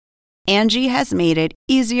Angie has made it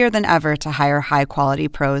easier than ever to hire high-quality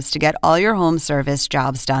pros to get all your home service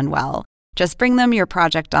jobs done well. Just bring them your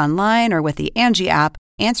project online or with the Angie app,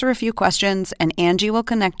 answer a few questions, and Angie will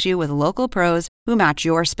connect you with local pros who match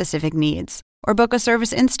your specific needs. Or book a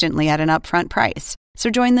service instantly at an upfront price. So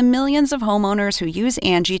join the millions of homeowners who use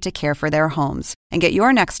Angie to care for their homes and get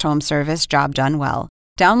your next home service job done well.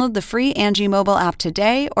 Download the free Angie mobile app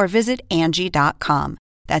today or visit Angie.com.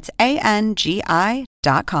 That's ANGI.com.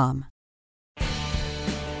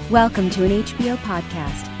 Welcome to an HBO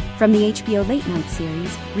podcast from the HBO Late Night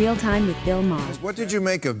series, Real Time with Bill Maher. What did you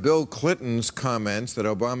make of Bill Clinton's comments that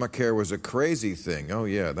Obamacare was a crazy thing? Oh,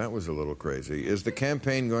 yeah, that was a little crazy. Is the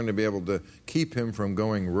campaign going to be able to keep him from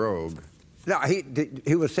going rogue? No, he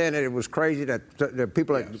was saying that it was crazy that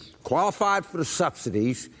people had qualified for the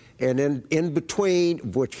subsidies, and then in between,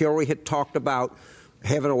 which Hillary had talked about,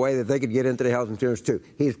 having a way that they could get into the health insurance too.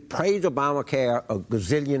 He's praised Obamacare a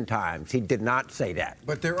gazillion times. He did not say that.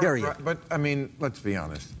 But I mean, let's be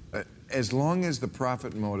honest. As long as the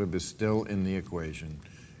profit motive is still in the equation,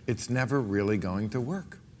 it's never really going to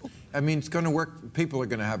work. I mean, it's going to work. People are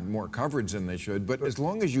going to have more coverage than they should, but as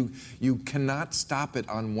long as you cannot stop it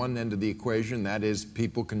on one end of the equation, that is,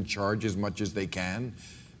 people can charge as much as they can.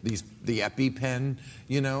 The EpiPen,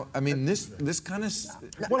 you know, I mean, this kind of...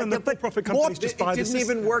 Well, and the for-profit companies just buy the system. It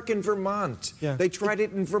didn't even work in Vermont. Yeah. They tried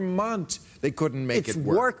it in Vermont. They couldn't make it work.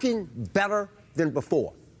 It's working better than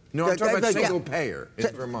before. No, I'm talking about single payer in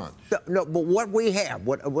Vermont. No, but what we have,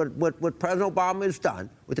 what President Obama has done,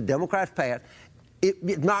 what the Democrats passed, it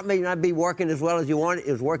may not be working as well as you want.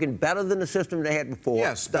 It's working better than the system they had before.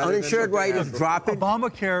 Yes, the uninsured rate is dropping.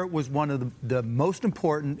 Obamacare was one of the most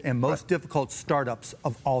important and most difficult startups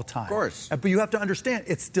of all time. Of course. But you have to understand,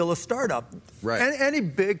 it's still a startup. Right. And any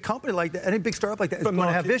big company like that, any big startup like that is going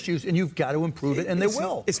to have issues, and you've got to improve it, and they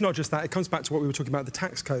will. It's not just that. It comes back to what we were talking about, the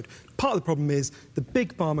tax code. Part of the problem is the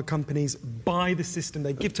big pharma companies buy the system.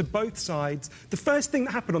 They give to both sides. The first thing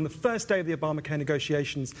that happened on the first day of the Obamacare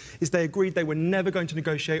negotiations is they agreed they were never going to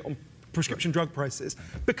negotiate on prescription drug prices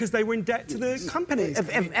because they were in debt to the companies. If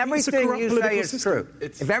everything you say is true,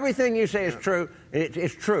 if everything you say is true,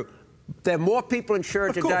 it's true. There are more people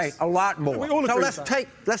insured today, a lot more. So let's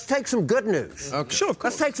take some good news. Okay. Sure, of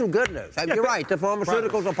course. Let's take some good news. Yeah, you're right. The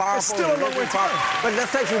pharmaceuticals are powerful. Still a long way to go. But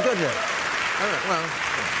let's take some good news. All right,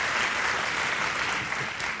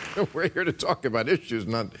 well, we're here to talk about issues,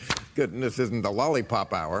 not goodness. Isn't the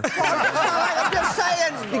lollipop hour? I'm just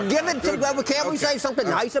saying, give it to. Well, can't we say something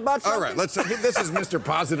nice about something? All right, this is Mr.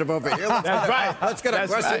 Positive over here. That's right. Let's get a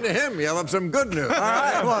question to him. You'll have some good news. All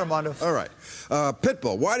right, come on, Armando. All right,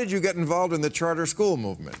 Pitbull, why did you get involved in the charter school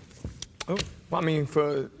movement? Oh. Well, I mean,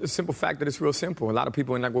 for the simple fact that it's real simple. A lot of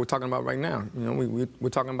people, and like what we're talking about right now, you know, we're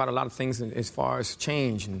talking about a lot of things as far as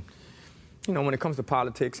change. And, you know, when it comes to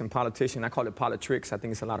politics and politicians, I call it politricks. I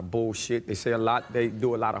think it's a lot of bullshit. They say a lot, they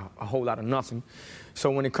do a whole lot of nothing. So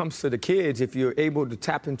when it comes to the kids, if you're able to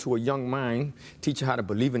tap into a young mind, teach it how to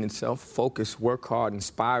believe in itself, focus, work hard,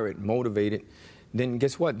 inspire it, motivate it, then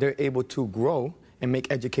guess what? They're able to grow and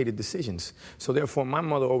make educated decisions. So therefore, my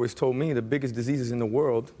mother always told me the biggest diseases in the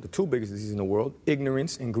world, the two biggest diseases in the world,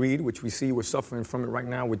 ignorance and greed, which we see we're suffering from it right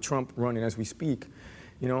now with Trump running as we speak.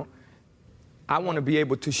 You know, I want to be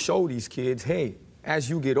able to show these kids, hey, as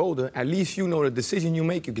you get older, at least you know the decision you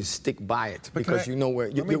make, you can stick by it because you know where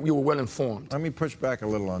you were well informed. Let me push back a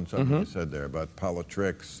little on something you said there about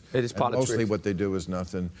politricks. It is politricks. Mostly what they do is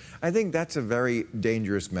nothing. I think that's a very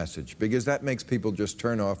dangerous message because that makes people just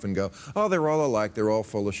turn off and go, oh, they're all alike, they're all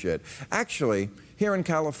full of shit. Actually, here in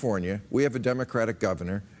California, we have a Democratic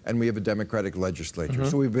governor and we have a Democratic legislature,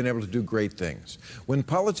 so we've been able to do great things. When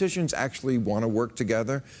politicians actually want to work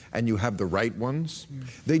together and you have the right ones,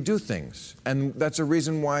 they do things. And that's a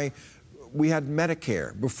reason why we had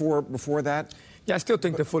Medicare. Before that, Yeah, I still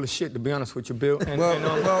think they're full of shit, to be honest with you, Bill. And,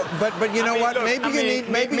 but you know what?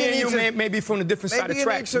 Maybe from a different side of the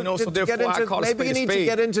tracks, you know, so therefore I call it spade a spade. Maybe you need to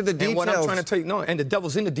get into the details. And what I'm trying to tell you, no, and the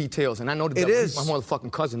devil's in the details, and I know the devil is my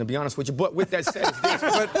motherfucking cousin, to be honest with you. But with that said, it's this.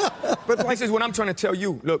 but this is what I'm trying to tell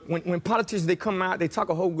you. Look, when politicians, they come out, they talk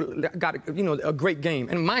a great game.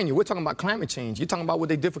 And mind you, we're talking about climate change. You're talking about what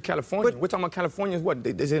they did for California. We're talking about California's what?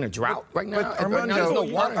 They're in a drought right now. But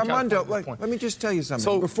Armando, let me just tell you something.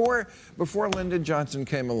 So, before Lyndon Johnson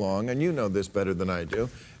came along, and you know this better than I do,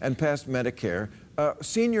 and passed Medicare,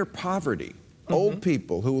 senior poverty, old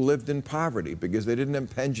people who lived in poverty because they didn't have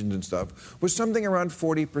pensions and stuff, was something around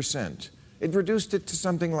 40%. It reduced it to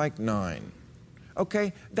something like 9%.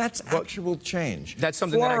 Okay, that's actual change. That's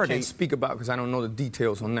something Florida, that I can't speak about because I don't know the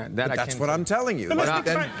details on that. That's what I'm telling you.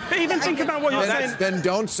 But even think about what you're saying. Then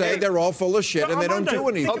don't say they're all full of shit and they don't do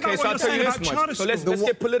anything. Okay, so I'll tell you this much. So let's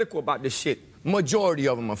get political about this shit. Majority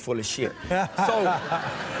of them are full of shit. So,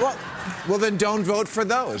 well, then don't vote for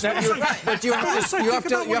those. But you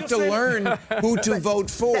have to learn who to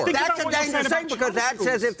vote for. That's a dangerous thing because that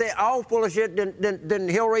says if they're all full of shit, then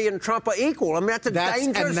Hillary and Trump are equal. I mean, that's a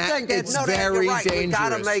dangerous thing. It's very dangerous. We got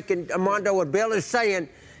to make, and Armando, what Bill is saying,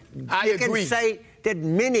 you can say that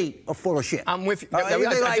many are full of shit. I'm with you.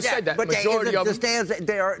 I just said that. But majority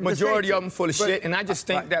of them are full of shit. And I just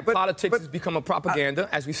think that politics has become a propaganda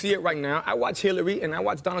as we see it right now. I watch Hillary and I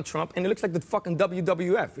watch Donald Trump, and it looks like the fucking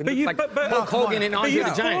WWF. It looks like Hulk Hogan and Andre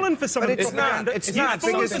the Giant. For some of the propaganda. It's not.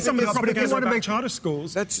 Some of the propaganda about charter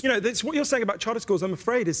schools. That's what you're saying about charter schools. I'm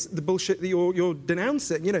afraid is the bullshit that you're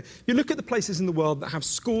denouncing. You know, you look at the places in the world that have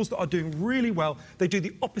schools that are doing really well. They do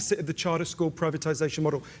the opposite of the charter school privatization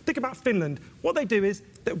model. Think about Finland. What they do is,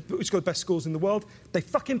 which got the best schools in the world, they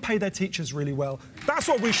fucking pay their teachers really well. That's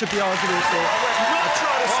what we should be arguing for. Not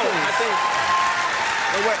charter schools.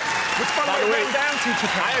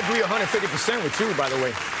 I agree 150% with you, by the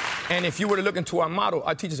way. And if you were to look into our model,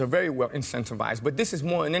 our teachers are very well incentivized. But this is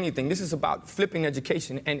more than anything. This is about flipping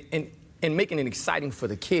education and making it exciting for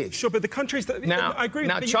the kids. Sure, but the countries that... I agree.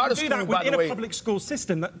 Now, but charter you can do school, that within a public school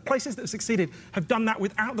system. That places that have succeeded have done that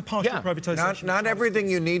without the partial privatization. Not everything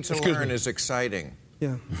you need to learn is exciting.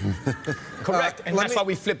 Yeah. Correct. And that's why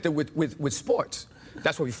we flipped it with sports.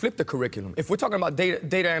 That's why we flipped the curriculum. If we're talking about data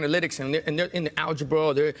analytics and they're in the algebra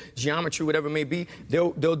or their geometry, whatever it may be,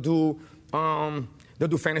 they'll do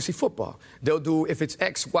fantasy football. They'll do, if it's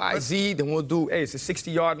X, Y, Z, then we'll do, hey, it's a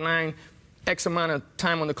 60-yard line, X amount of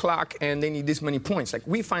time on the clock, and they need this many points. Like,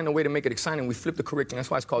 we find a way to make it exciting. We flip the curriculum. That's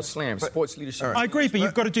why it's called SLAM, Sports Leadership. Right. I agree, but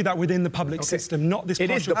you've got to do that within the public system, not this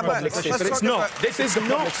partial. It is the public system. But it's not. This is the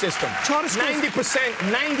public system.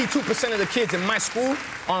 92% of the kids in my school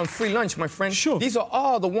are on free lunch, my friend. Sure. These are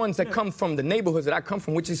all the ones that come from the neighborhoods that I come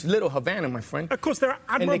from, which is Little Havana, my friend. Of course, there are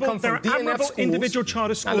admirable individual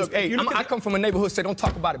charter schools. Now, look, hey, I come from a neighborhood that say, don't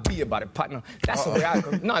talk about it, be about it, partner. That's the way I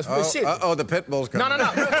come. No, it's real shit. The pit bull's coming.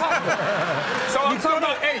 No. Real talk. So I'm talking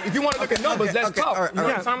about, hey, if you want to look at numbers, let's talk. You know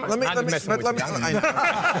what I'm talking about?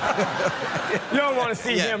 You don't want to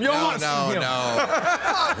see him. You don't want to see him.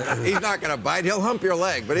 No. He's not going to bite. He'll hump your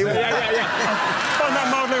leg, but he won't. Find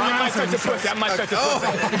that Marlon Ramsey. I might touch a pussy.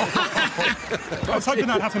 I was hoping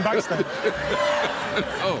that happened backstage.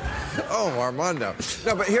 Oh, Armando.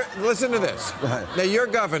 No, but here, listen to this. Now, your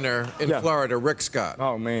governor in Florida, Rick Scott.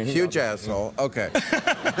 Oh, man. Huge asshole. Okay.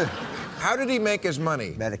 How did he make his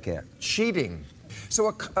money? Medicare. Cheating.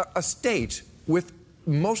 So a state with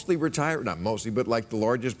mostly retired, not mostly, but like the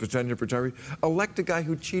largest percentage of retirees, elect a guy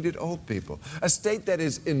who cheated old people. A state that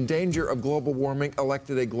is in danger of global warming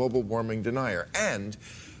elected a global warming denier. And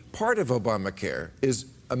part of Obamacare is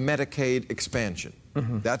a Medicaid expansion.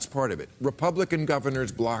 That's part of it. Republican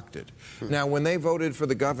governors blocked it. Now, when they voted for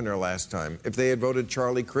the governor last time, if they had voted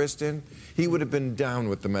Charlie Crist in, he would have been down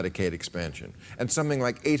with the Medicaid expansion. And something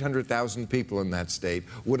like 800,000 people in that state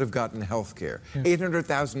would have gotten health care.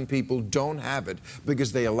 800,000 people don't have it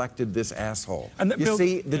because they elected this asshole. And you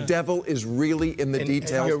see, the devil is really in the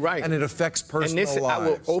details. You're right. And it affects personal lives. I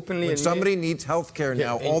will openly when somebody needs health care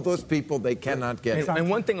now, all those people, they cannot get it. And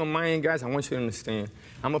one thing on my end, guys, I want you to understand.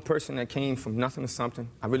 I'm a person that came from nothing to something.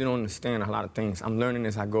 I really don't understand a lot of things. I'm learning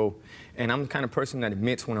as I go. And I'm the kind of person that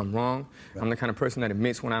admits when I'm wrong. I'm the kind of person that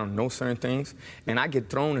admits when I don't know certain things. And I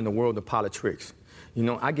get thrown in the world of politics. You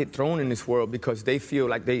know, I get thrown in this world because they feel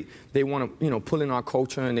like they want to, pull in our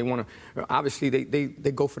culture, and they want to, obviously,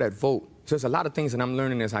 they go for that vote. So there's a lot of things that I'm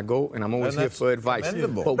learning as I go, and I'm always here for advice.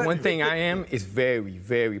 But one thing I am is very,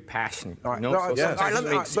 very passionate. Let me just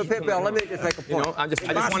make a point. You know, I just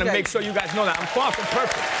want to make sure you guys know that I'm far from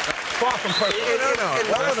perfect. Far from perfect.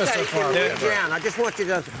 Louisiana, I just want you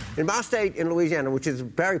to know, in my state, in Louisiana, which is a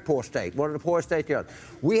very poor state, one of the poorest states here,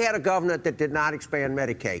 we had a governor that did not expand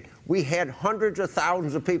Medicaid. We had hundreds of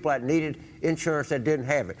thousands of people that needed insurance that didn't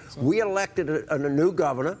have it. We elected a new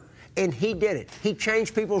governor, and he did it. He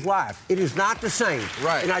changed people's lives. It is not the same.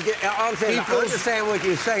 Right. And I understand what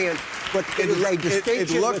you're saying, but they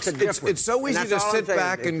distinction with the difference. It's so easy to sit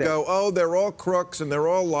back and go, oh, they're all crooks and they're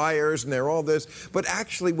all liars and they're all this. But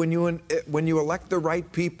actually, when you elect the right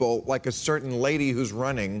people, like a certain lady who's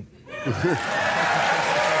running,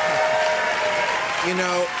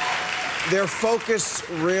 their focus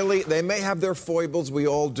really, they may have their foibles, we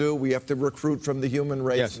all do. We have to recruit from the human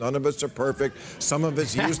race. Yes. None of us are perfect. Some of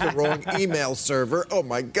us use the wrong email server. Oh,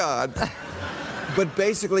 my God. But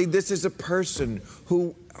basically, this is a person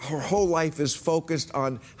who her whole life is focused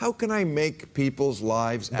on how can I make people's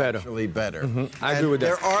lives better. Actually better. I agree with that.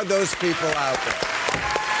 There are those people out there.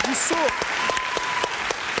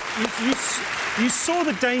 You saw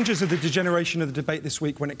the dangers of the degeneration of the debate this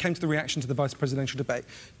week when it came to the reaction to the vice presidential debate.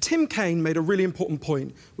 Tim Kaine made a really important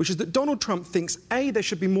point, which is that Donald Trump thinks, A, there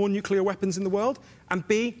should be more nuclear weapons in the world, and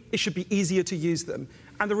B, it should be easier to use them.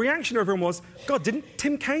 And the reaction of everyone was, God, didn't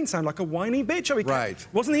Tim Kaine sound like a whiny bitch? Right.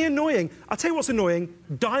 Wasn't he annoying? I'll tell you what's annoying,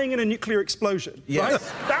 dying in a nuclear explosion. Yes. Right?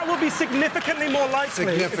 That will be significantly more likely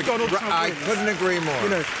if Donald Trump I wins. couldn't agree more. You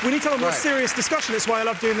know, we need to have a more serious discussion. That's why I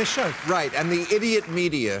love doing this show. Right, and the idiot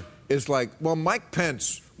media is like, well, Mike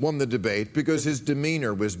Pence won the debate because his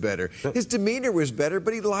demeanor was better. His demeanor was better,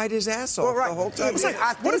 but he lied his ass off the whole time.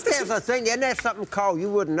 I think there's a thing, isn't there something called,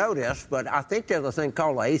 you wouldn't know this, but I think there's a thing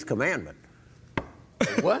called the Eighth Commandment.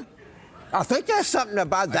 What? I think there's something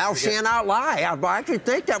about thou shalt not lie. I actually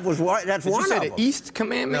think that's one of them. Did you say the East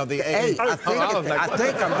Commandment? No, the Hey, I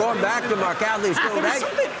think I'm going back to my Catholic school days.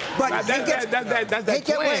 But that's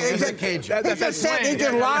Cajun. He just said he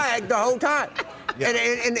just lied the whole time. Yeah.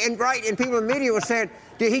 And people in the media were saying,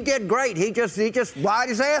 he did great. He just lied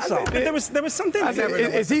his ass off. There was something.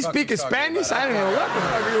 Is he speaking Spanish? I don't know what the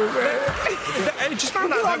fuck he was saying. Just found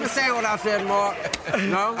You out. understand what I said, Mark?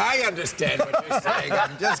 No? I understand what you're saying.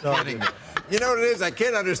 I'm just kidding. You know what it is? I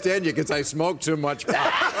can't understand you because I smoke too much pot.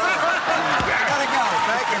 Gotta go.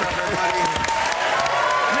 Thank you, everybody.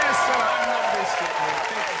 Yes, sir. I love this shit,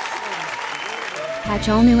 man. Catch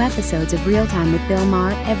all new episodes of Real Time with Bill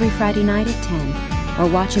Maher every Friday night at 10,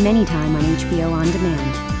 or watch him anytime on HBO On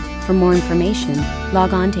Demand. For more information,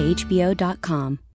 log on to HBO.com.